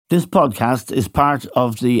This podcast is part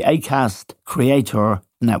of the Acast Creator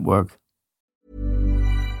Network.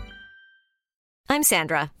 I'm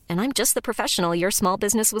Sandra, and I'm just the professional your small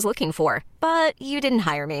business was looking for. But you didn't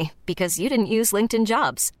hire me because you didn't use LinkedIn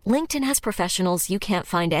Jobs. LinkedIn has professionals you can't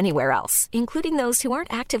find anywhere else, including those who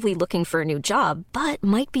aren't actively looking for a new job, but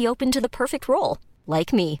might be open to the perfect role,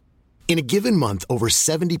 like me. In a given month, over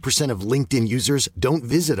 70% of LinkedIn users don't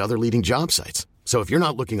visit other leading job sites. So if you're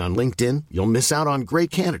not looking on LinkedIn, you'll miss out on great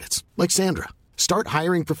candidates like Sandra. Start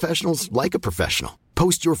hiring professionals like a professional.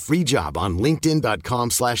 Post your free job on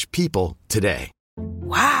linkedin.com/people today.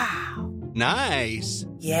 Wow. Nice.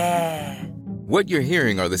 Yeah. What you're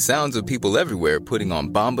hearing are the sounds of people everywhere putting on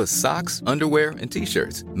Bombas socks, underwear, and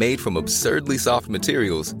T-shirts made from absurdly soft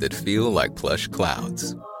materials that feel like plush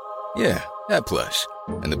clouds. Yeah, that plush.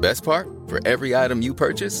 And the best part? For every item you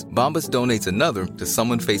purchase, Bombas donates another to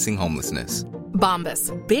someone facing homelessness. Bombas.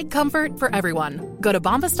 Big comfort for everyone. Go to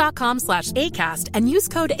bombas.com/ACAST and use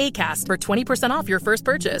code ACAST for 20% off your first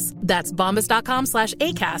purchase. That's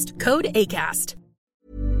bombas.com/ACAST. Code ACAST.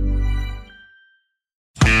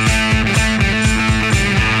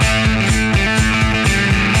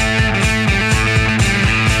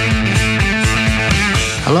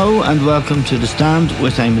 Hello and welcome to The Stand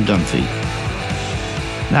with Eamon Dunphy.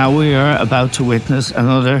 Now we are about to witness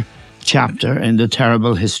another chapter in the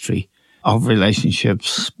terrible history of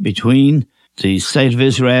relationships between the State of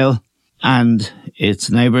Israel and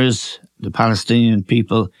its neighbours, the Palestinian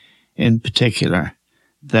people in particular.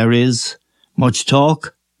 There is much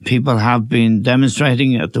talk. People have been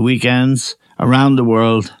demonstrating at the weekends around the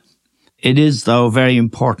world. It is, though, very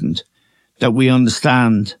important that we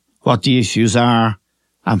understand what the issues are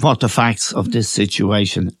and what the facts of this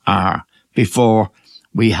situation are before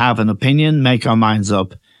we have an opinion, make our minds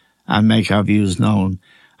up, and make our views known.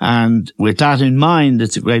 And with that in mind,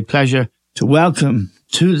 it's a great pleasure to welcome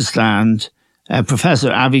to the stand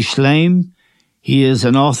Professor Avi Shlaim. He is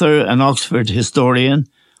an author, an Oxford historian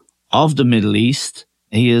of the Middle East.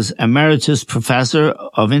 He is Emeritus Professor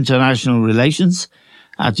of International Relations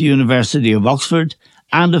at the University of Oxford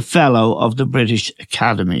and a Fellow of the British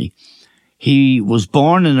Academy. He was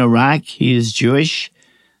born in Iraq. He is Jewish,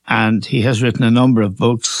 and he has written a number of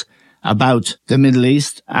books about the Middle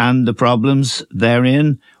East and the problems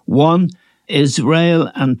therein. One, Israel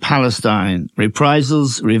and Palestine,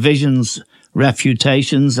 Reprisals, Revisions,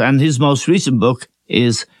 Refutations, and his most recent book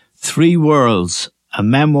is Three Worlds, a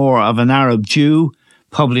memoir of an Arab Jew,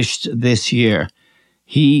 published this year.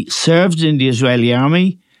 He served in the Israeli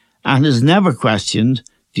army and has never questioned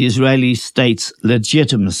the Israeli state's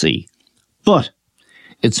legitimacy. But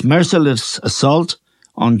its merciless assault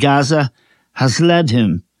on Gaza has led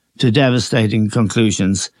him to devastating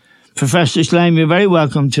conclusions. Professor Shlaim, you're very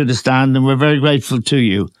welcome to the stand, and we're very grateful to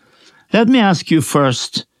you. Let me ask you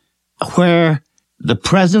first where the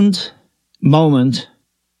present moment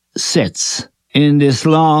sits in this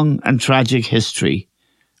long and tragic history.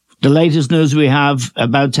 The latest news we have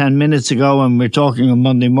about 10 minutes ago, and we're talking on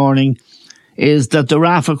Monday morning, is that the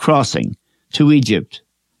Rafah crossing to Egypt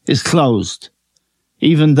is closed,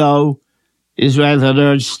 even though Israel had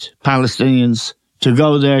urged Palestinians to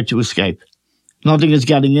go there to escape. Nothing is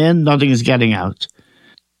getting in, nothing is getting out.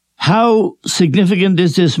 How significant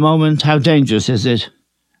is this moment? How dangerous is it?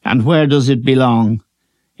 And where does it belong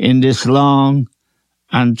in this long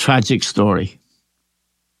and tragic story?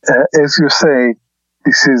 As you say,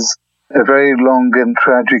 this is a very long and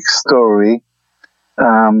tragic story.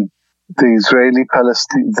 The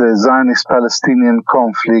Zionist-Palestinian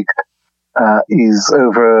conflict is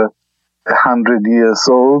over 100 years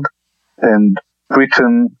old, and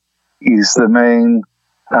Britain is the main.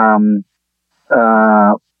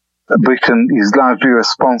 Britain is largely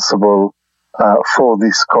responsible for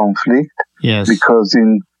this conflict. Yes, because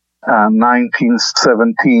in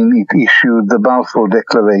 1917 it issued the Balfour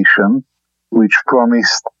Declaration, which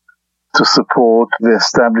promised to support the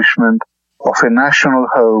establishment of a national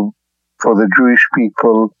home for the Jewish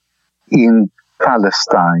people in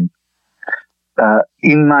Palestine.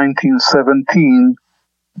 In 1917,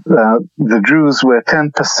 the Jews were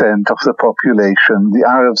 10% of the population. The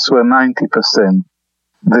Arabs were 90%.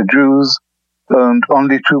 The Jews owned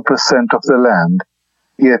only 2% of the land.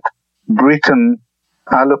 Yet Britain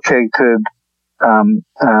allocated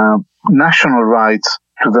national rights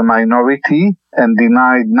to the minority and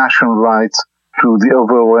denied national rights to the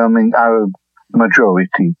overwhelming Arab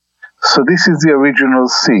majority. So this is the original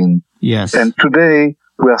sin. Yes. And today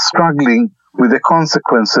we are struggling with the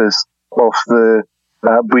consequences of the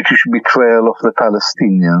British betrayal of the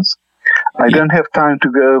Palestinians. I don't have time to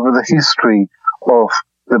go over the history of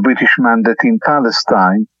the British mandate in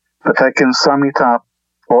Palestine, but I can sum it up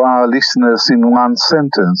for our listeners in one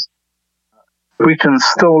sentence. Britain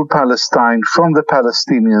stole Palestine from the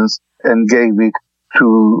Palestinians and gave it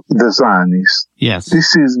to the Zionists. Yes.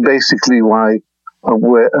 This is basically why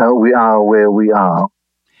we are where we are.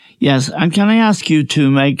 Yes, and can I ask you to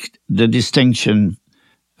make the distinction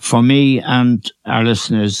for me and our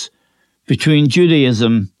listeners between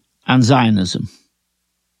Judaism and Zionism?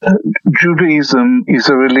 Judaism is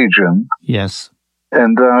a religion. Yes.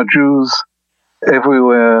 And there are Jews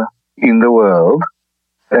everywhere in the world,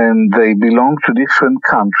 and they belong to different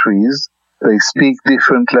countries. They speak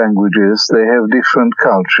different languages. They have different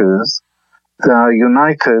cultures. They are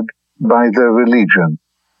united by their religion,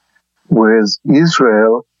 whereas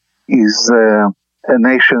Israel is a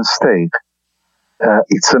nation state.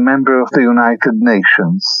 It's a member of the United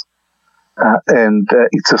Nations, and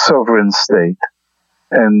it's a sovereign state.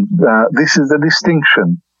 And this is the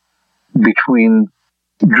distinction between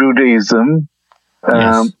Judaism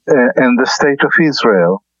and the state of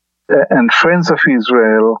Israel. And friends of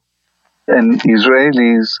Israel and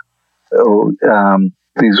Israelis, the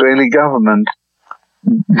Israeli government,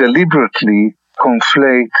 deliberately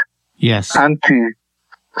conflate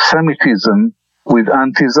anti-Semitism with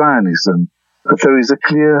anti-Zionism. But there is a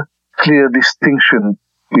clear distinction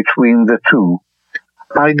between the two.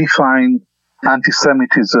 I define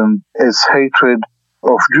anti-Semitism as hatred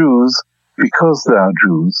of Jews because they are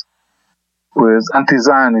Jews, whereas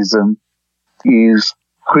anti-Zionism is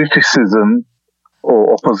criticism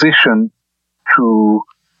or opposition to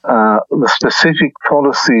the specific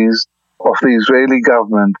policies of the Israeli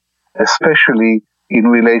government, especially in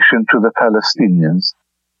relation to the Palestinians.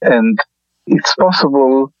 And it's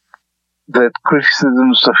possible that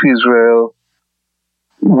criticisms of Israel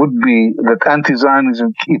would be that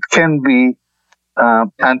anti-Zionism, it can be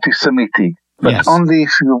anti-Semitic, but only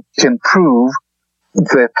if you can prove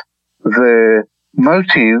that the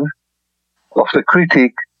motive of the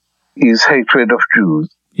critic is hatred of Jews.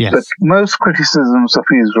 Yes. But most criticisms of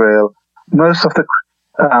Israel, most of the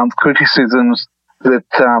criticisms that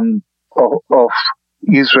of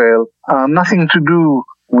Israel are nothing to do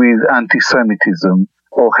with anti-Semitism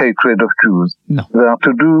or hatred of Jews. No. They are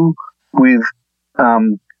to do with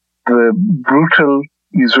the brutal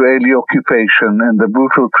Israeli occupation and the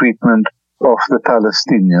brutal treatment of the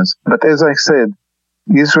Palestinians. But as I said,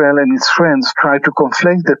 Israel and its friends try to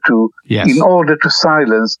conflate the two in order to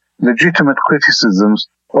silence legitimate criticisms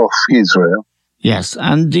of Israel. Yes,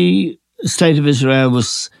 and the State of Israel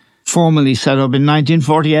was formally set up in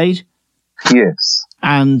 1948? Yes.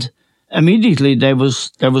 And immediately there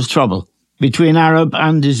was trouble between Arab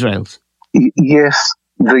and Israelis. Yes,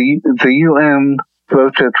 the UN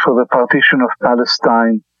voted for the partition of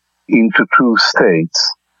Palestine into two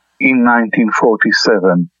states in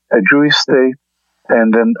 1947, a Jewish state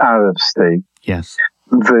and an Arab state. Yes.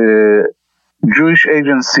 The Jewish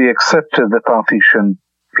agency accepted the partition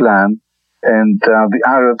plan, and the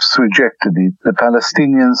Arabs rejected it. The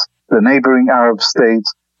Palestinians, the neighboring Arab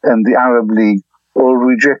states, and the Arab League all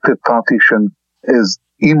rejected partition as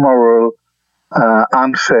immoral,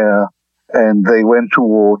 unfair, and they went to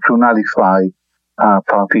war to nullify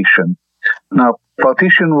partition. Now,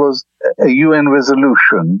 partition was a UN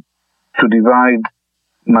resolution to divide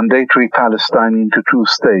mandatory Palestine into two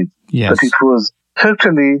states. Yes. But it was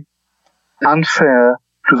totally unfair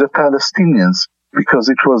to the Palestinians because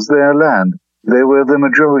it was their land. They were the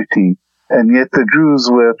majority, and yet the Jews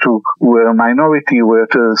were a minority, were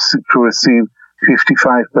to receive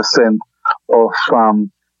 55% of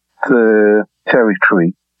the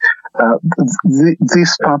territory.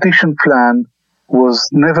 This partition plan was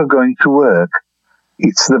never going to work.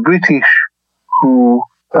 It's the British who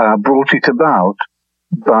brought it about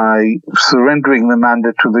by surrendering the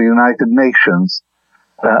mandate to the United Nations,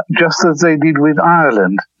 just as they did with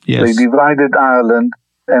Ireland. Yes. They divided Ireland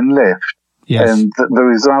and left. Yes. And the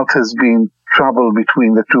result has been trouble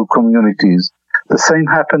between the two communities. The same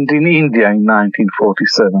happened in India in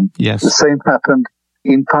 1947. Yes. The same happened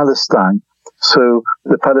in Palestine. So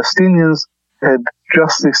the Palestinians had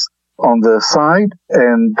justice on their side,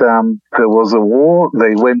 and there was a war.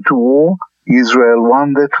 They went to war. Israel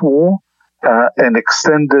won that war and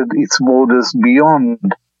extended its borders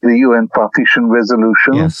beyond the UN partition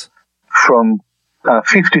resolution from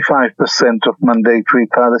 55% of mandatory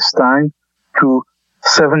Palestine to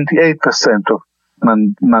 78% of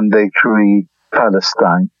mandatory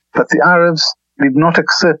Palestine. But the Arabs did not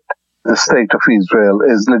accept the state of Israel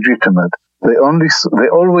as legitimate. They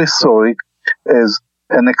always saw it as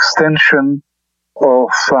an extension of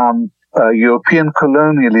European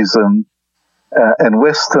colonialism and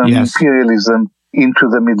Western imperialism into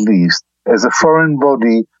the Middle East, as a foreign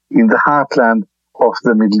body in the heartland of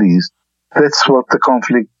the Middle East. That's what the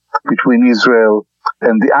conflict between Israel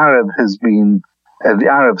and the Arabs has been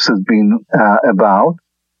about.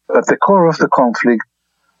 But the core of the conflict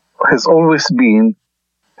has always been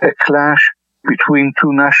a clash between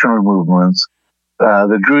two national movements,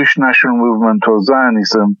 the Jewish national movement or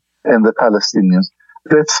Zionism and the Palestinians.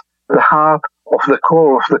 That's the heart of the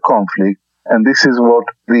core of the conflict, and this is what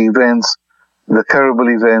the terrible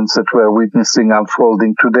events that we're witnessing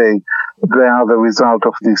unfolding today, they are the result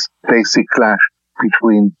of this basic clash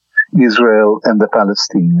between Israel and the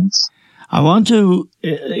Palestinians. I want to,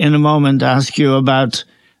 in a moment, ask you about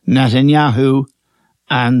Netanyahu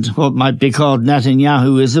and what might be called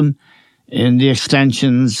Netanyahuism in the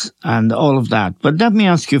extensions and all of that. But let me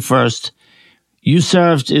ask you first, you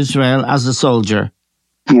served Israel as a soldier.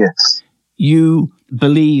 Yes. You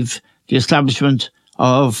believe the establishment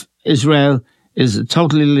of Israel is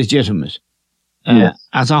totally legitimate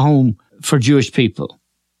as a home for Jewish people.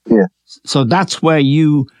 Yes. So that's where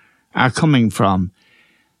you are coming from.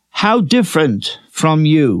 How different from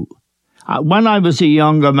you? When I was a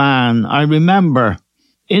younger man, I remember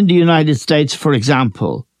in the United States, for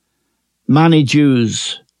example, many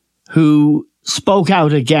Jews who spoke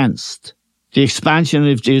out against the expansion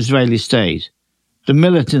of the Israeli state, the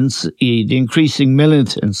militancy, the increasing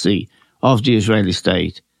militancy of the Israeli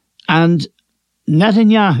state. And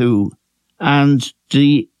Netanyahu and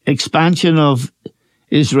the expansion of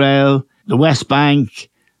Israel, the West Bank,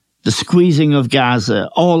 the squeezing of Gaza,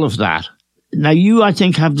 all of that. Now, you, I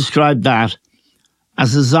think, have described that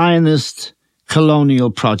as a Zionist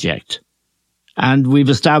colonial project. And we've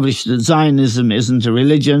established that Zionism isn't a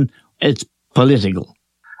religion, it's political.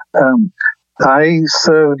 I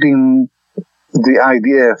served in the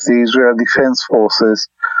IDF, the Israel Defense Forces,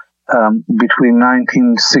 between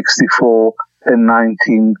 1964 and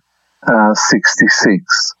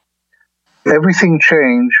 1966. Everything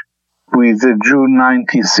changed with the June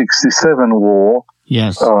 1967 war,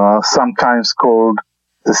 sometimes called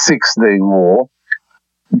the Six-Day War.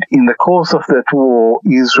 In the course of that war,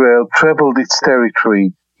 Israel trebled its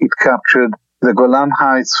territory. It captured the Golan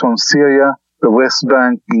Heights from Syria, the West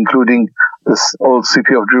Bank, including the old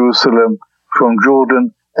city of Jerusalem, from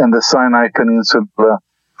Jordan, and the Sinai Peninsula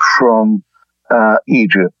from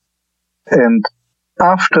Egypt. And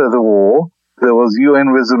after the war, there was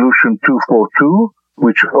UN Resolution 242,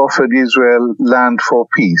 which offered Israel land for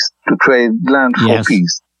peace, to trade land for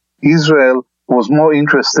peace. Israel was more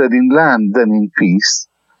interested in land than in peace,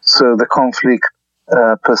 so the conflict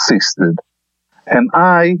persisted. And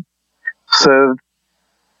I served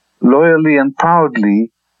loyally and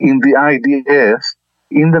proudly in the IDF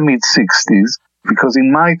in the mid-60s, because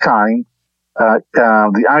in my time,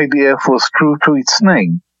 the IDF was true to its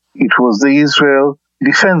name. It was the Israel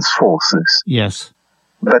Defense Forces. Yes.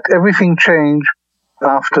 But everything changed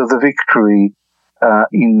after the victory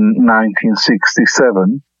in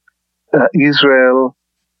 1967. Israel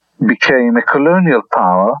became a colonial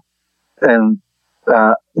power, and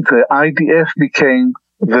the IDF became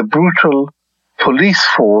the brutal police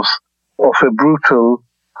force of a brutal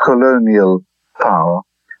colonial power.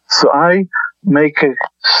 So I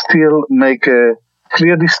still make a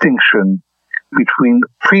clear distinction between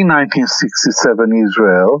pre-1967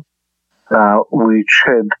 Israel, which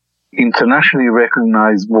had internationally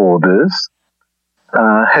recognized borders,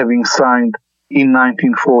 having signed in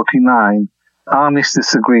 1949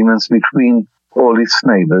 armistice agreements between all its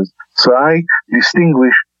neighbors. So I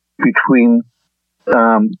distinguish between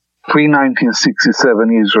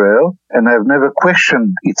pre-1967 Israel, and I've never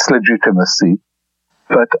questioned its legitimacy,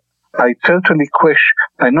 but I totally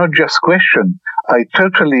I not just question, I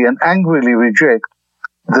totally and angrily reject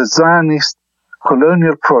the Zionist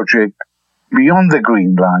colonial project beyond the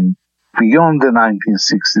Green Line, beyond the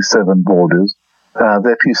 1967 borders,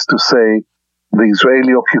 that is to say, the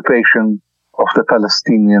Israeli occupation of the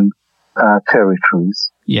Palestinian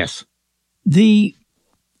territories. Yes. The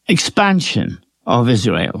expansion of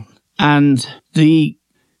Israel and the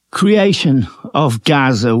creation of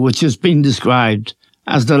Gaza, which has been described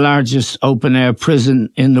as the largest open-air prison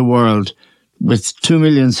in the world with 2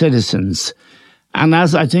 million citizens. And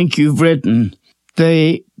as I think you've written,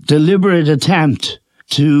 the deliberate attempt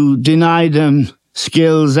to deny them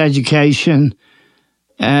skills, education,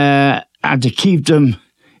 and to keep them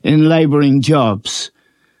in labouring jobs.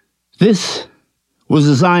 This was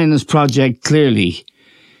a Zionist project, clearly.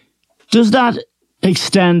 Does that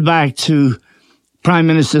extend back to prime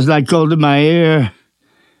ministers like Golda Meir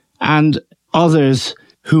and others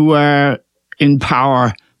who were in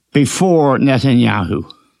power before Netanyahu?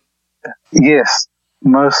 Yes,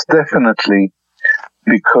 most definitely,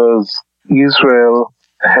 because Israel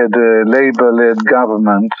had a Labour-led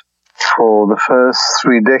government for the first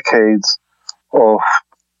 3 decades of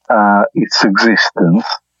its existence.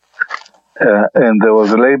 And there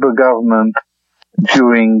was a Labour government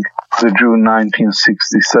during the June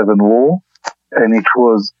 1967 war, and it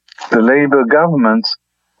was the Labour government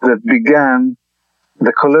that began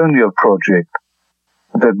the colonial project,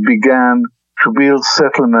 that began to build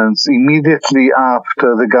settlements immediately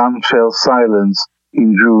after the gun-fell silence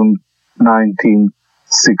in June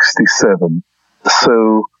 1967.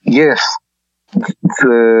 So, yes,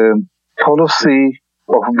 the policy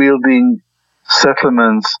of building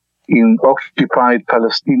settlements in occupied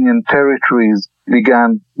Palestinian territories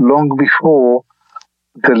began long before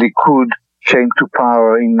the Likud came to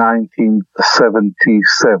power in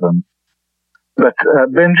 1977. But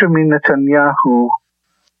Benjamin Netanyahu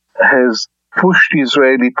has pushed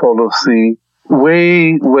Israeli policy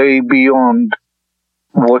way, way beyond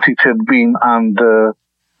what it had been under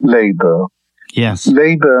Labour. Yes.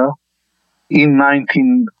 Labour, in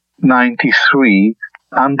 1993,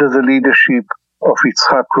 under the leadership of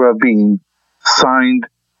Yitzhak Rabin, signed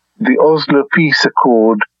the Oslo Peace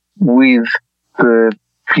Accord with the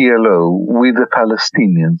PLO, with the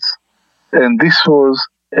Palestinians. And this was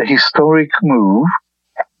a historic move.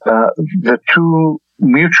 The two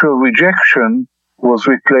mutual rejection was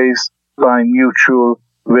replaced by mutual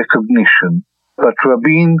recognition. But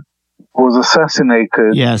Rabin was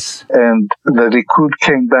assassinated, yes, and the Likud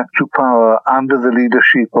came back to power under the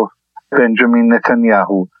leadership of Benjamin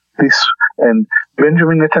Netanyahu. And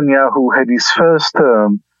Benjamin Netanyahu had his first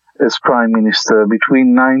term as prime minister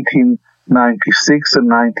between 1996 and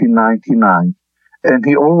 1999. And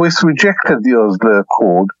he always rejected the Oslo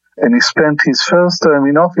Accord, and he spent his first term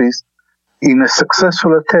in office in a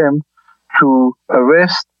successful attempt to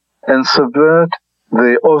arrest and subvert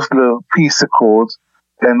the Oslo Peace Accords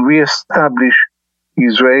and re-establish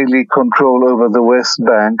Israeli control over the West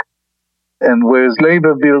Bank. And whereas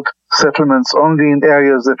Labour built settlements only in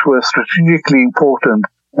areas that were strategically important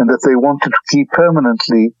and that they wanted to keep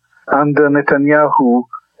permanently, under Netanyahu,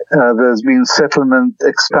 there's been settlement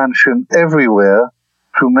expansion everywhere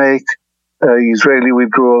to make Israeli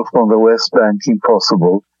withdrawal from the West Bank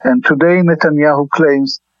impossible. And today Netanyahu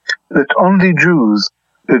claims that only Jews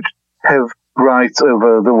that have rights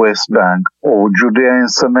over the West Bank, or Judea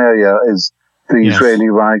and Samaria, as the Israeli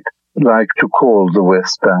right like to call the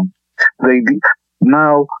West Bank.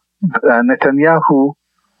 Now Netanyahu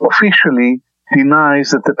officially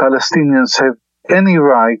denies that the Palestinians have any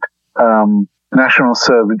right national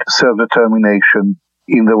self-determination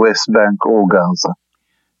in the West Bank or Gaza.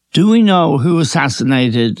 Do we know who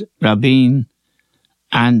assassinated Rabin?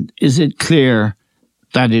 And is it clear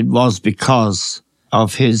that it was because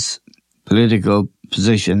of his political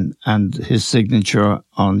position and his signature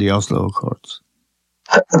on the Oslo Accords?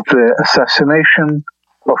 The assassination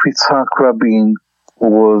of Yitzhak Rabin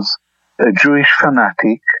was a Jewish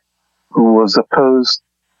fanatic who was opposed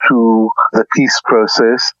to the peace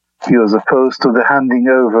process. He was opposed to the handing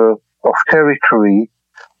over of territory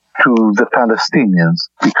to the Palestinians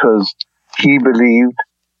because he believed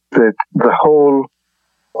that the whole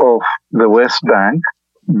of the West Bank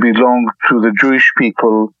belonged to the Jewish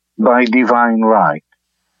people by divine right.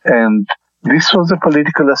 And this was a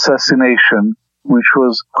political assassination which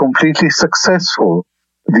was completely successful.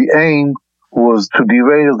 The aim was to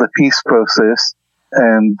derail the peace process,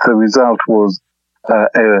 and the result was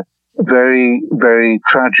a very, very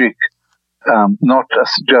tragic, not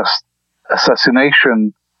just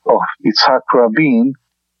assassination of Yitzhak Rabin,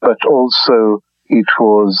 but also it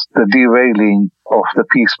was the derailing of the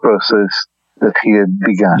peace process that he had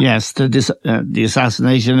begun. Yes, the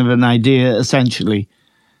assassination of an idea, essentially.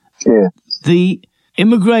 Yeah. The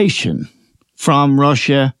immigration from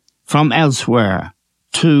Russia, from elsewhere,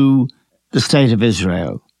 to the State of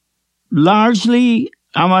Israel, largely,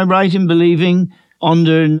 am I right in believing,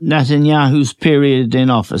 under Netanyahu's period in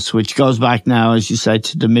office, which goes back now, as you said,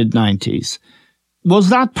 to the mid-90s, was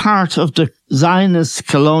that part of the Zionist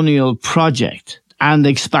colonial project and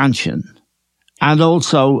expansion, and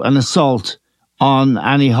also an assault on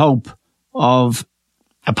any hope of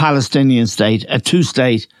a Palestinian state, a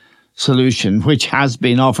two-state solution, which has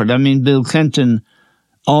been offered? I mean, Bill Clinton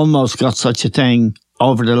almost got such a thing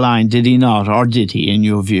over the line, did he not, or did he, in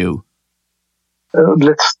your view?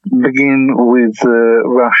 Let's begin with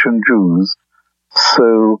Russian Jews.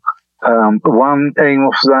 So one aim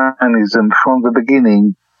of Zionism from the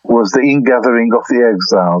beginning was the ingathering of the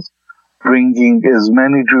exiles, bringing as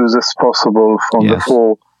many Jews as possible from the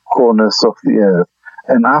four corners of the earth.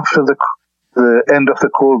 And after the end of the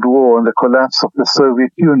Cold War and the collapse of the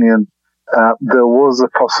Soviet Union, there was a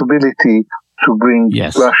possibility to bring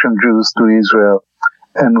Yes. Russian Jews to Israel.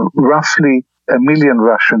 And roughly 1 million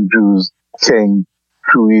Russian Jews came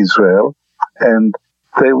to Israel, and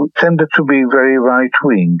they tended to be very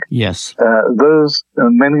right-wing. Yes.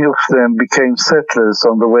 Many of them became settlers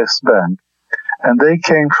on the West Bank, and they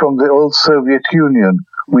came from the old Soviet Union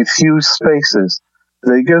with huge spaces.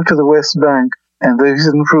 They go to the West Bank, and there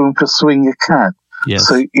isn't room to swing a cat. Yes.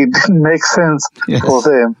 So it didn't make sense Yes. for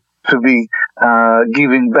them to be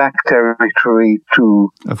giving back territory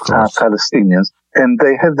to Of course. Palestinians. And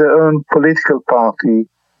they had their own political party,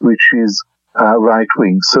 which is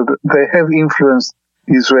right-wing. So they have influenced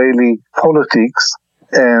Israeli politics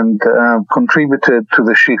and contributed to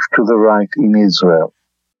the shift to the right in Israel.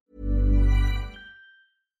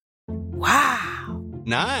 Wow.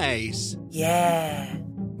 Nice. Yeah.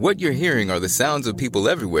 What you're hearing are the sounds of people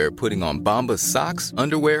everywhere putting on Bombas socks,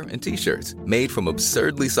 underwear, and T-shirts made from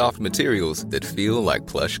absurdly soft materials that feel like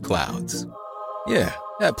plush clouds. Yeah,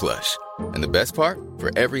 that plush. And the best part? For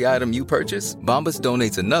every item you purchase, Bombas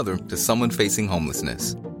donates another to someone facing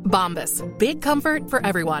homelessness. Bombas. Big comfort for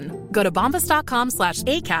everyone. Go to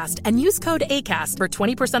bombas.com/ACAST and use code ACAST for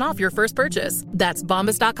 20% off your first purchase. That's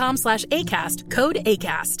bombas.com/ACAST. Code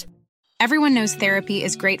ACAST. Everyone knows therapy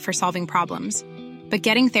is great for solving problems. But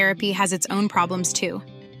getting therapy has its own problems too.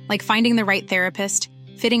 Like finding the right therapist,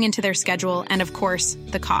 fitting into their schedule, and of course,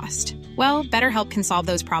 the cost. Well, BetterHelp can solve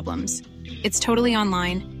those problems. It's totally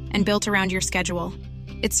online and built around your schedule.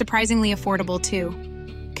 It's surprisingly affordable too.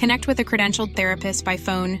 Connect with a credentialed therapist by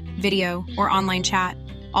phone, video, or online chat,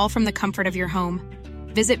 all from the comfort of your home.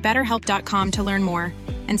 Visit BetterHelp.com to learn more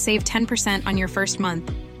and save 10% on your first month.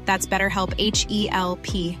 That's BetterHelp,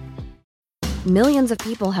 H-E-L-P. Millions of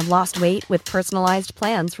people have lost weight with personalized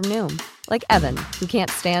plans from Noom. Like Evan, who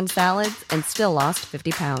can't stand salads and still lost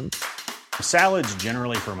 50 pounds. Salads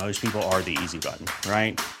generally for most people are the easy button,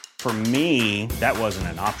 right? For me, that wasn't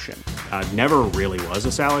an option. I never really was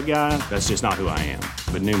a salad guy. That's just not who I am.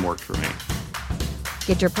 But Noom worked for me.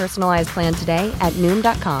 Get your personalized plan today at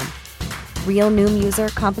Noom.com. Real Noom user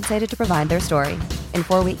compensated to provide their story. In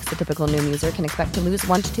 4 weeks, the typical Noom user can expect to lose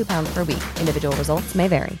 1 to 2 pounds per week. Individual results may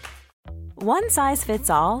vary. One size fits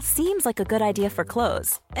all seems like a good idea for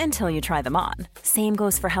clothes until you try them on. Same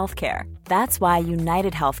goes for healthcare. That's why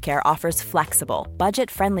United Healthcare offers flexible,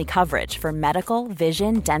 budget-friendly coverage for medical,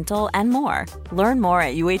 vision, dental, and more. Learn more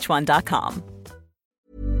at uh1.com.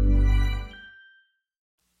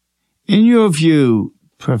 In your view,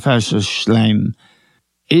 Professor Shlaim,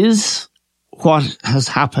 is what has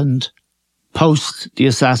happened post the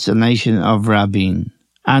assassination of Rabin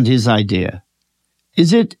and his idea,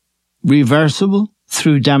 is it reversible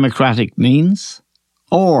through democratic means,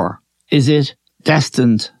 or is it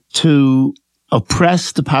destined to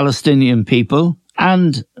oppress the Palestinian people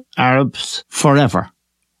and Arabs forever,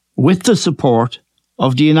 with the support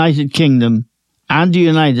of the United Kingdom and the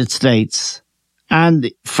United States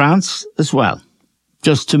and France as well,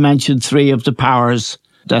 just to mention 3 of the powers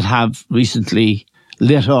that have recently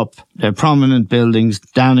lit up their prominent buildings,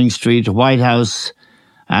 Downing Street, the White House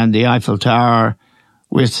and the Eiffel Tower,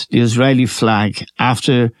 with the Israeli flag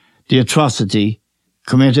after the atrocity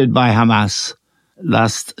committed by Hamas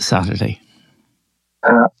last Saturday?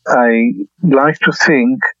 I like to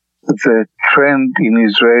think the trend in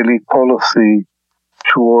Israeli policy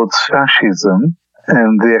towards fascism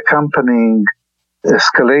and the accompanying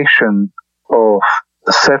escalation of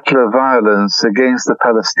settler violence against the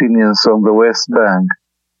Palestinians on the West Bank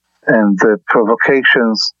and the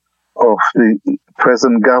provocations of the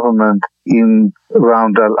present government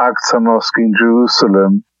around Al-Aqsa Mosque in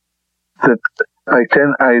Jerusalem, that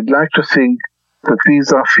I'd like to think that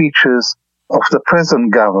these are features of the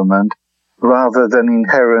present government rather than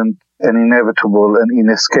inherent and inevitable and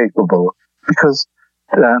inescapable. Because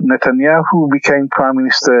Netanyahu became prime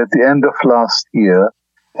minister at the end of last year,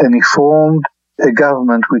 and he formed a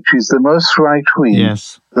government which is the most right-wing,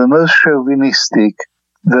 Yes. the most chauvinistic,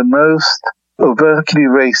 the most overtly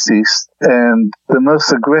racist, and the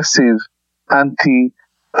most aggressive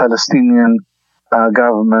anti-Palestinian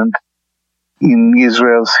government in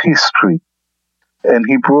Israel's history. And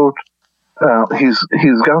he brought his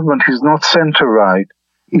government is not center-right,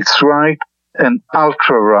 it's right and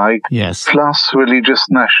ultra-right, Yes. plus religious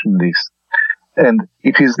nationalists. And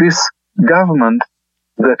it is this government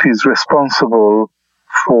that is responsible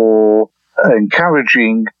for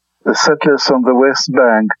encouraging the settlers on the West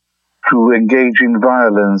Bank to engage in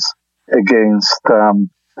violence against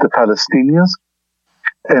the Palestinians.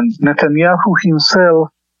 And Netanyahu himself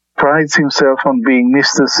prides himself on being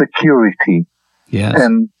Mr. Security. Yes.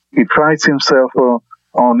 And he prides himself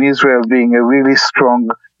on Israel being a really strong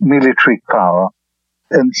military power.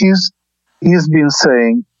 And his he's been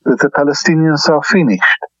saying that the Palestinians are finished,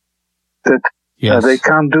 that they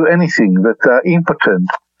can't do anything, that they're impotent,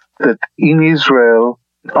 that in Israel,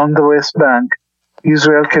 on the West Bank,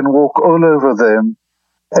 Israel can walk all over them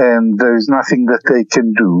and there is nothing that they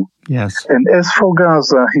can do. Yes. And as for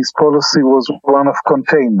Gaza, his policy was one of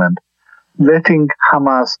containment, letting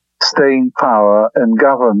Hamas stay in power and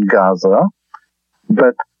govern Gaza,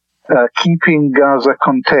 but keeping Gaza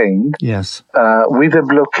contained with a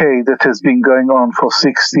blockade that has been going on for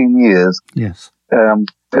 16 years. Yes.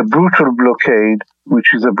 A brutal blockade,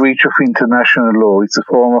 which is a breach of international law. It's a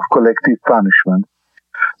form of collective punishment.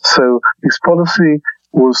 So his policy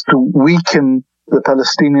was to weaken the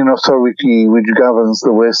Palestinian Authority, which governs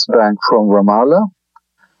the West Bank, from Ramallah,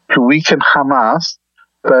 to weaken Hamas,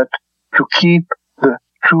 but to keep the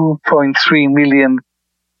 2.3 million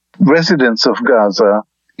residents of Gaza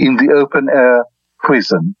in the open-air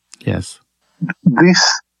prison. Yes.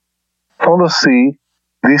 This policy,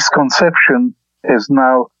 this conception, has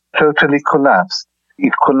now totally collapsed.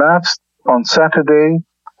 It collapsed on Saturday,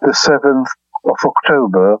 the 7th of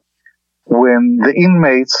October, when the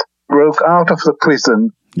inmates broke out of the prison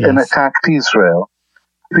and attacked Israel.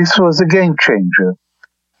 This was a game changer.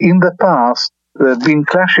 In the past, there had been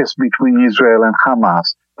clashes between Israel and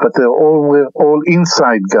Hamas, but they were all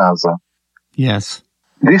inside Gaza. Yes.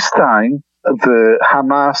 This time, the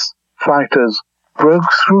Hamas fighters broke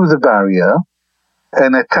through the barrier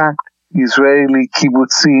and attacked Israeli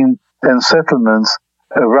kibbutzim and settlements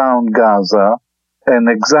around Gaza and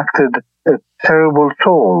exacted a terrible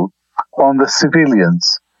toll on the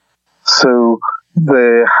civilians. So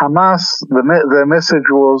the Hamas, their message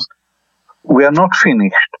was, we are not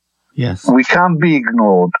finished. Yes. We can't be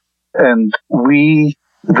ignored. And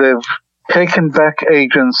they've taken back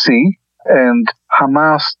agency, and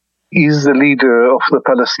Hamas is the leader of the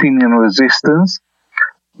Palestinian resistance.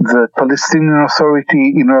 The Palestinian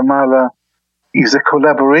Authority in Ramallah is a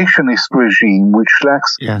collaborationist regime which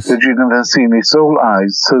lacks legitimacy in its own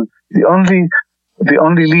eyes. So the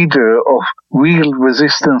only leader of real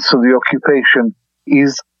resistance to the occupation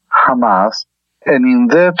is Hamas, and in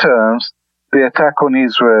their terms, the attack on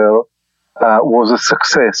Israel was a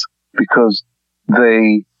success because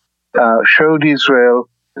they showed Israel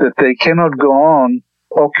that they cannot go on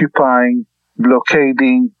occupying,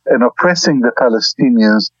 blockading, and oppressing the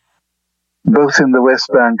Palestinians, both in the West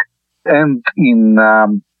Bank and in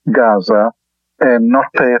Gaza, and not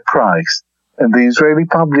pay a price. And the Israeli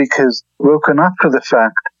public has woken up to the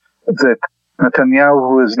fact that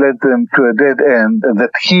Netanyahu has led them to a dead end and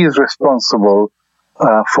that he is responsible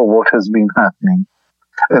for what has been happening.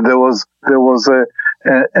 And there was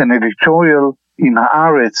an editorial in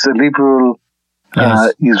Haaretz, a liberal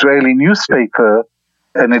Israeli newspaper,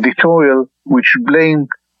 an editorial which blamed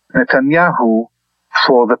Netanyahu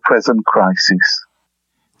for the present crisis.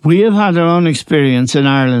 We have had our own experience in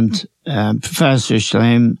Ireland, Professor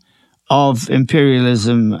Shlaim, of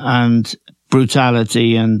imperialism and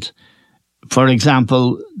brutality and, for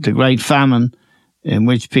example, the Great Famine, in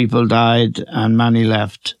which people died and many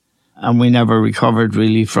left, and we never recovered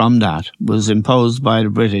really from that, was imposed by the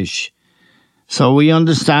British. So we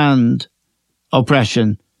understand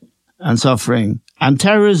oppression and suffering. And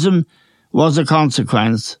terrorism was a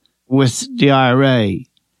consequence with the IRA.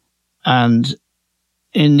 And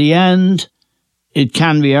in the end, it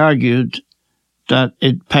can be argued that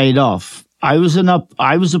it paid off. I was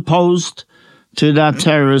opposed to that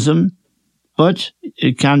terrorism, but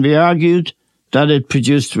it can be argued that it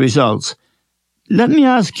produced results. Let me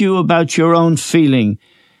ask you about your own feeling.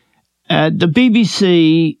 The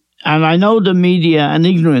BBC, and I know the media and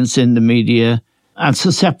ignorance in the media and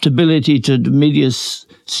susceptibility to the media's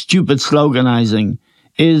stupid sloganizing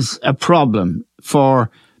is a problem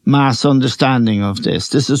for mass understanding of this.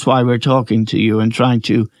 This is why we're talking to you and trying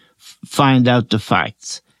to find out the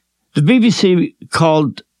facts. The BBC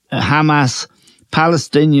called Hamas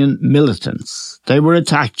Palestinian militants. They were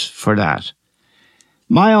attacked for that.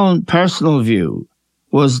 My own personal view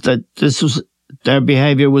was that their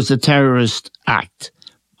behaviour was a terrorist act.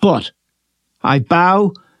 But I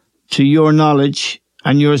bow to your knowledge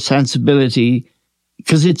and your sensibility,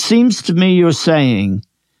 because it seems to me you're saying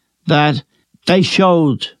that they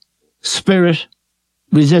showed spirit,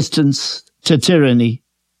 resistance to tyranny,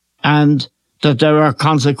 and that there are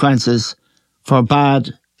consequences for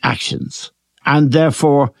bad actions, and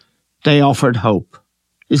therefore they offered hope.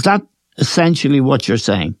 Is that essentially what you're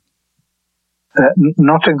saying?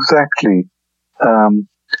 Not exactly.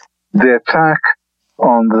 The attack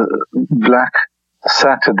on the Black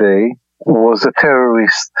Saturday was a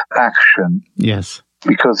terrorist action. Yes.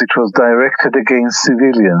 Because it was directed against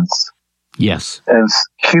civilians. Yes. And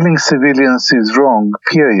killing civilians is wrong,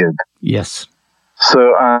 period. Yes.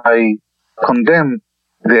 So I condemn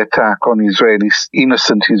the attack on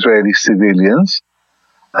innocent Israeli civilians.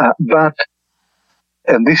 But,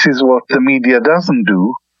 and this is what the media doesn't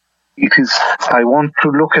do, I want to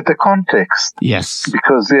look at the context. Yes.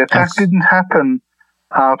 Because the attack didn't happen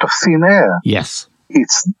out of thin air. Yes.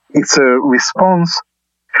 It's a response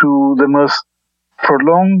to the most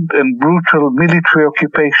prolonged and brutal military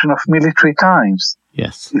occupation of military times.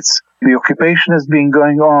 Yes. The occupation has been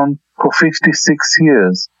going on for 56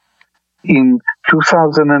 years. In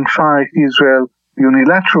 2005, Israel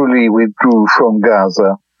unilaterally withdrew from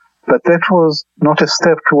Gaza, but that was not a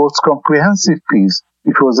step towards comprehensive peace.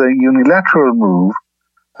 It was a unilateral move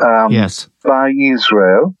by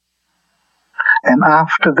Israel. And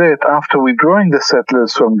after that, after withdrawing the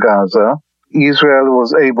settlers from Gaza, Israel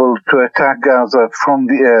was able to attack Gaza from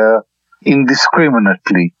the air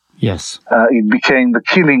indiscriminately. Yes. It became the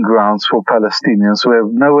killing grounds for Palestinians who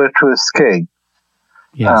have nowhere to escape.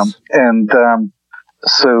 Yes.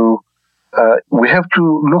 So we have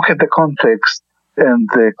to look at the context, and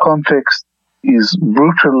the context is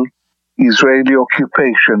brutal Israeli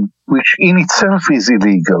occupation, which in itself is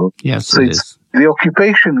illegal. Yes, so it is. The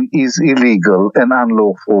occupation is illegal and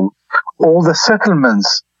unlawful. All the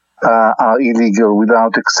settlements are illegal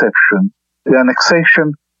without exception. The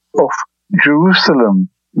annexation of Jerusalem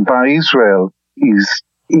by Israel is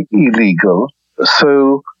illegal.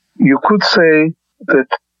 So you could say that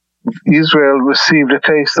Israel received a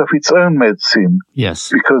taste of its own medicine.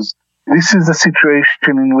 Yes. Because this is the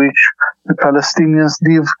situation in which the Palestinians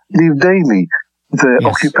live daily. The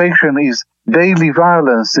occupation is daily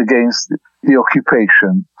violence against the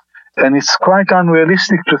occupation. And it's quite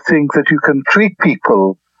unrealistic to think that you can treat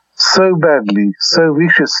people so badly, so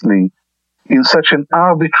viciously, in such an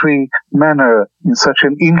arbitrary manner, in such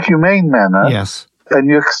an inhumane manner. Yes. And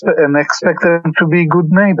you expect them to be good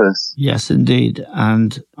neighbors. Yes, indeed.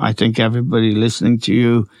 And I think everybody listening to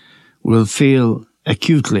you will feel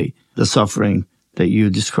acutely the suffering that you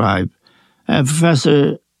describe.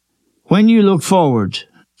 Professor, when you look forward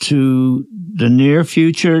to the near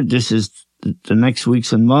future, this is the next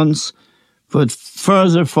weeks and months, but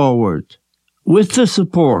further forward, with the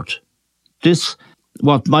support,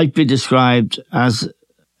 what might be described as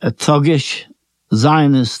a thuggish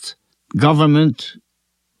Zionist government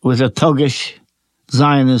with a thuggish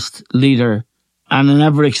Zionist leader and an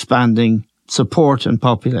ever-expanding support and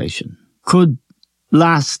population, could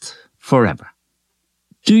last forever.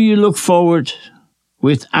 Do you look forward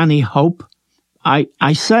with any hope?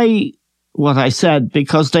 I say what I said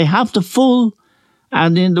because they have the full,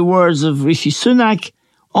 and in the words of Rishi Sunak,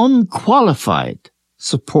 unqualified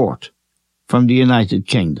support from the United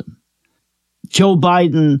Kingdom. Joe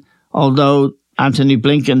Biden, although Anthony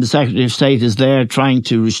Blinken, the Secretary of State, is there trying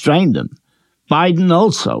to restrain them, Biden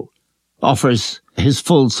also offers his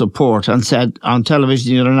full support and said on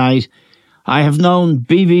television the other night, I have known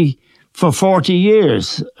Bibi for 40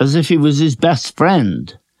 years, as if he was his best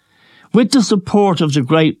friend. With the support of the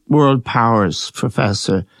great world powers,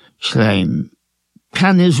 Professor Shlaim,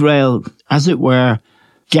 can Israel, as it were,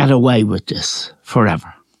 get away with this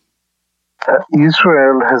forever?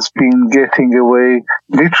 Israel has been getting away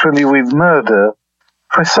literally with murder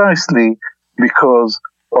precisely because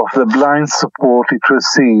of the blind support it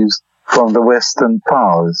receives from the Western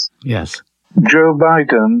powers. Yes. Joe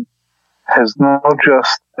Biden has not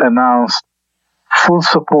just announced full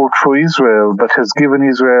support for Israel, but has given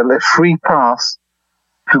Israel a free pass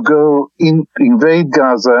to go invade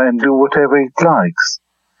Gaza and do whatever it likes.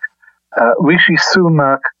 Rishi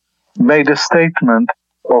Sunak made a statement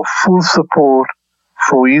of full support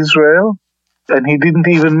for Israel, and he didn't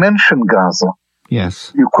even mention Gaza.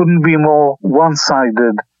 Yes. You couldn't be more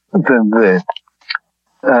one-sided than that.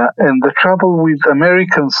 And the trouble with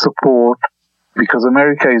American support, because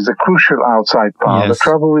America is a crucial outside power, the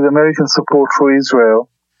trouble with American support for Israel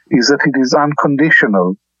is that it is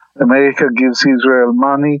unconditional. America gives Israel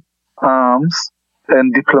money, arms,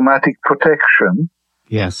 and diplomatic protection.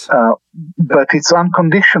 Yes. But it's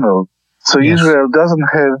unconditional. So Israel doesn't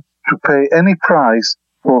have to pay any price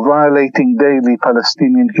for violating daily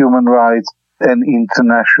Palestinian human rights and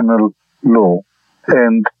international law.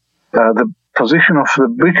 And the position of the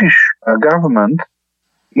British government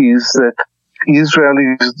is that Israel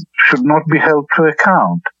should not be held to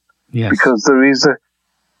account because there is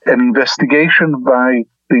an investigation by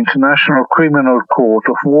the International Criminal Court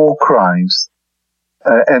of war crimes.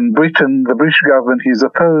 And the British government is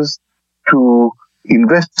opposed to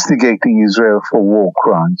investigating Israel for war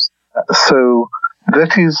crimes. So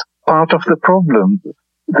that is part of the problem.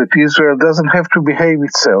 that Israel doesn't have to behave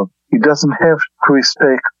itself. It doesn't have to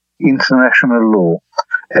respect international law.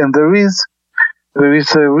 And there is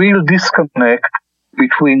a real disconnect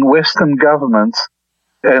between Western governments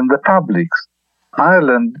and the publics.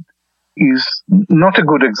 Ireland is not a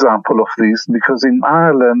good example of this, because in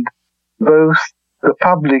Ireland, both the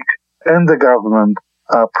public and the government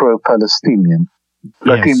are pro-Palestinian.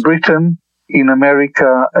 But in Britain, in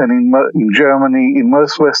America, and in Germany, in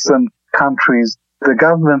most Western countries, the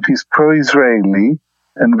government is pro-Israeli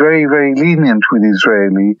and very, very lenient with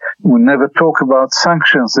Israeli. We never talk about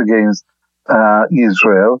sanctions against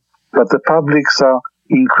Israel, but the publics are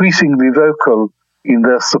increasingly vocal in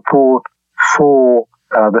their support for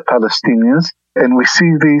the Palestinians. And we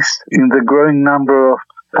see this in the growing number of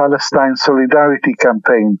Palestine Solidarity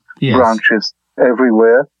Campaign branches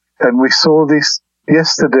everywhere. And we saw this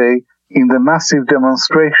yesterday in the massive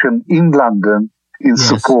demonstration in London in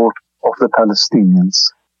support of the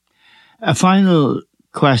Palestinians. A final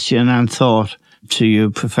question and thought to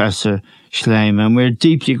you, Professor Shlaim, and we're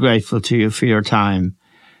deeply grateful to you for your time.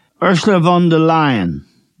 Ursula von der Leyen,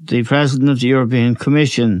 the President of the European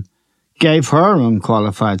Commission, gave her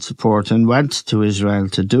unqualified support and went to Israel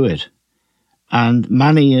to do it. And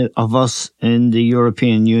many of us in the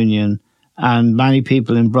European Union and many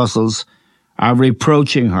people in Brussels are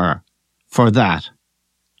reproaching her for that.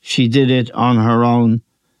 She did it on her own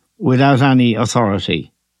without any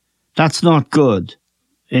authority. That's not good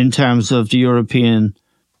in terms of the European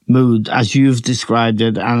mood as you've described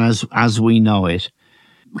it and as we know it.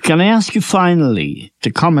 Can I ask you finally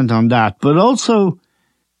to comment on that, but also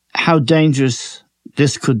how dangerous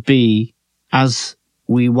this could be as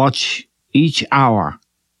we watch each hour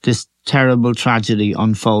this terrible tragedy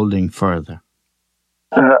unfolding further?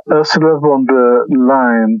 Ursula von der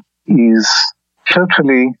Leyen is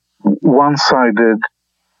totally one-sided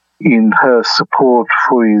in her support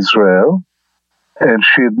for Israel, and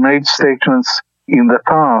she had made statements in the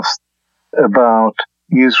past about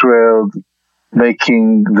Israel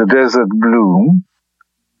making the desert bloom,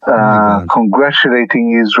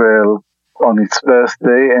 congratulating Israel on its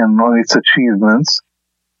birthday and on its achievements.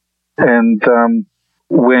 And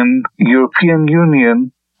when European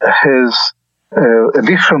Union has a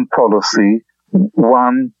different policy,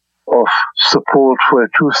 one of support for a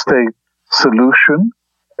two-state solution,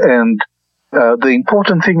 and the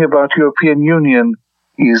important thing about European Union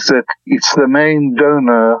is that it's the main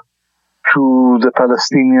donor to the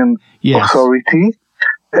Palestinian Authority,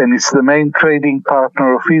 and it's the main trading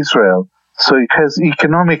partner of Israel. So it has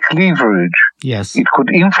economic leverage. Yes. It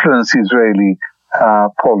could influence Israeli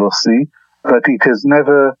policy, but it has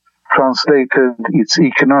never translated its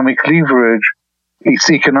economic leverage, its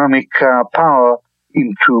economic power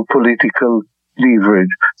into political leverage.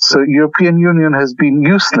 So European Union has been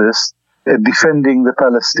useless at defending the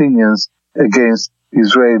Palestinians against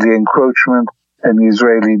Israeli encroachment and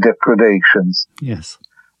Israeli depredations. Yes.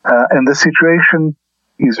 And the situation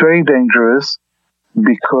is very dangerous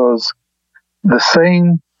because the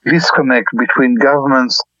same disconnect between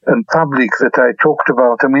governments and public that I talked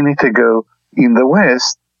about a minute ago in the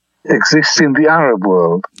West exists in the Arab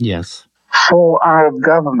world. Yes. 4 Arab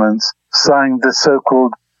governments signed the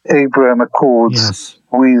so-called Abraham Accords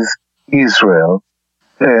with Israel,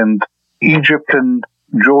 and Egypt and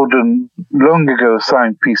Jordan long ago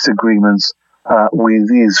signed peace agreements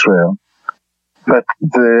with Israel. But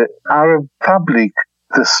the Arab public,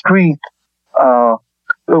 the street, are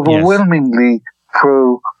overwhelmingly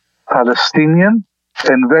pro-Palestinian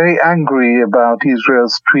and very angry about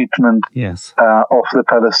Israel's treatment of the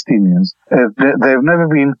Palestinians. They've never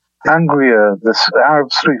been angrier. The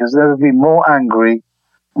Arab street has never been more angry,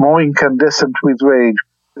 more incandescent with rage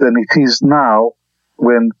than it is now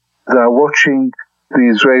when they are watching the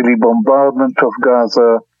Israeli bombardment of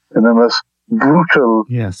Gaza and the most brutal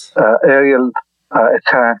aerial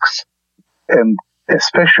attacks, and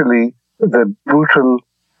especially the brutal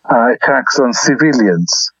attacks on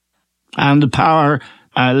civilians. And the power,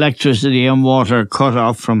 electricity and water cut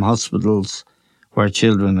off from hospitals where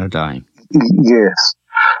children are dying. Yes.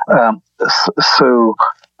 So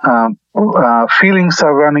feelings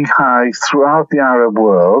are running high throughout the Arab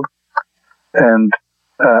world, and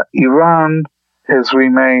Iran has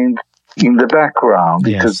remained in the background.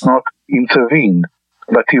 It has not intervened.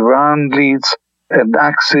 But Iran leads an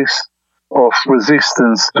axis of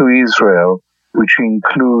resistance to Israel, which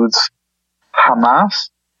includes Hamas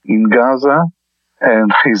in Gaza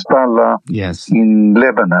and Hezbollah in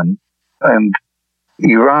Lebanon. And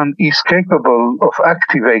Iran is capable of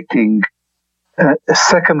activating a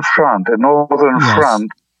second front, a northern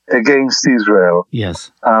front against Israel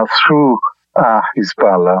through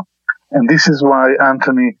Hezbollah. And this is why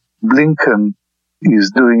Antony Blinken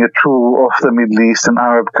is doing a tour of the Middle East and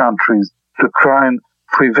Arab countries to try and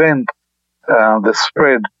prevent the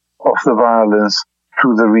spread of the violence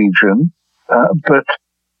to the region. But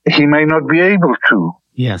he may not be able to.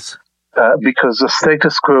 Yes. Because the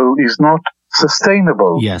status quo is not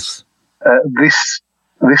sustainable. Yes. This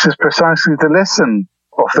is precisely the lesson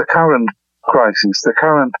of the current crisis,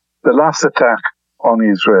 the last attack on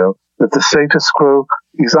Israel, that the status quo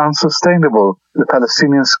is unsustainable. The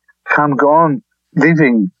Palestinians can't go on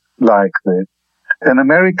living like that. And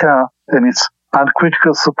America and its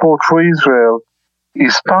uncritical support for Israel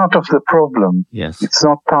is part of the problem. Yes. It's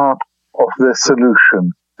not part of the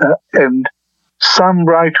solution. And some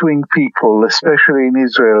right-wing people, especially in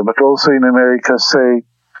Israel, but also in America, say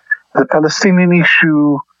the Palestinian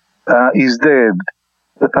issue is dead.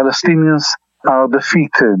 The Palestinians are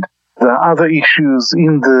defeated. There are other issues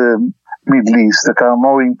in the Middle East that are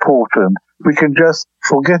more important. We can just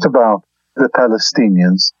forget about the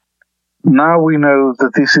Palestinians. Now we know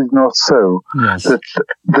that this is not so. Yes. That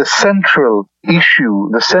the central issue,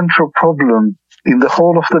 the central problem in the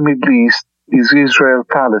whole of the Middle East is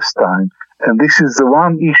Israel-Palestine. And this is the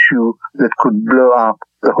one issue that could blow up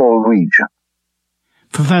the whole region.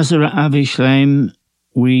 Professor Avi Shlaim,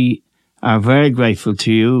 we are very grateful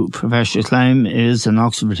to you. Professor Shlaim is an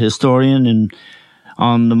Oxford historian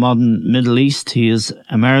on the modern Middle East. He is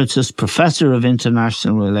Emeritus Professor of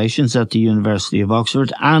International Relations at the University of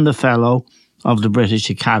Oxford and a Fellow of the British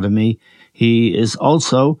Academy. He is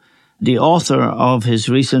also the author of his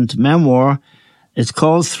recent memoir. It's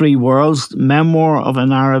called Three Worlds, Memoir of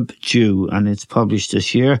an Arab Jew, and it's published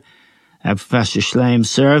this year. Professor Shlaim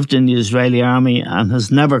served in the Israeli army and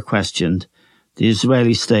has never questioned the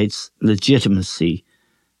Israeli state's legitimacy.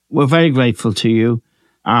 We're very grateful to you.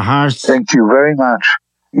 Our hearts... Thank you very much.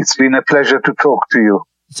 It's been a pleasure to talk to you.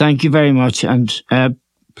 Thank you very much. And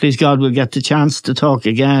please God, we'll get the chance to talk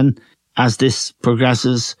again as this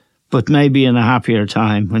progresses, but maybe in a happier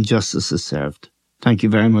time when justice is served. Thank you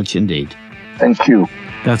very much indeed. Thank you.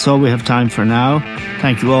 That's all we have time for now.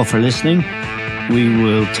 Thank you all for listening. We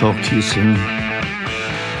will talk to you soon.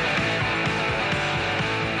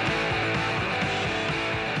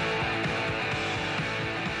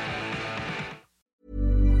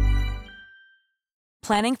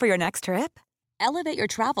 Planning for your next trip? Elevate your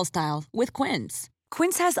travel style with Quince.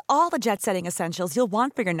 Quince has all the jet-setting essentials you'll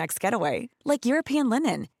want for your next getaway, like European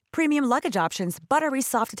linen, premium luggage options, buttery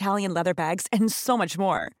soft Italian leather bags, and so much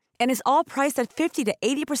more. And is all priced at 50 to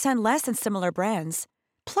 80% less than similar brands.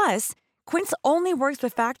 Plus, Quince only works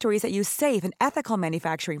with factories that use safe and ethical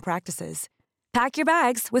manufacturing practices. Pack your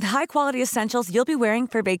bags with high-quality essentials you'll be wearing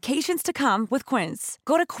for vacations to come with Quince.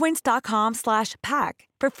 Go to quince.com/pack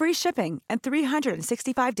for free shipping and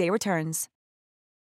 365-day returns.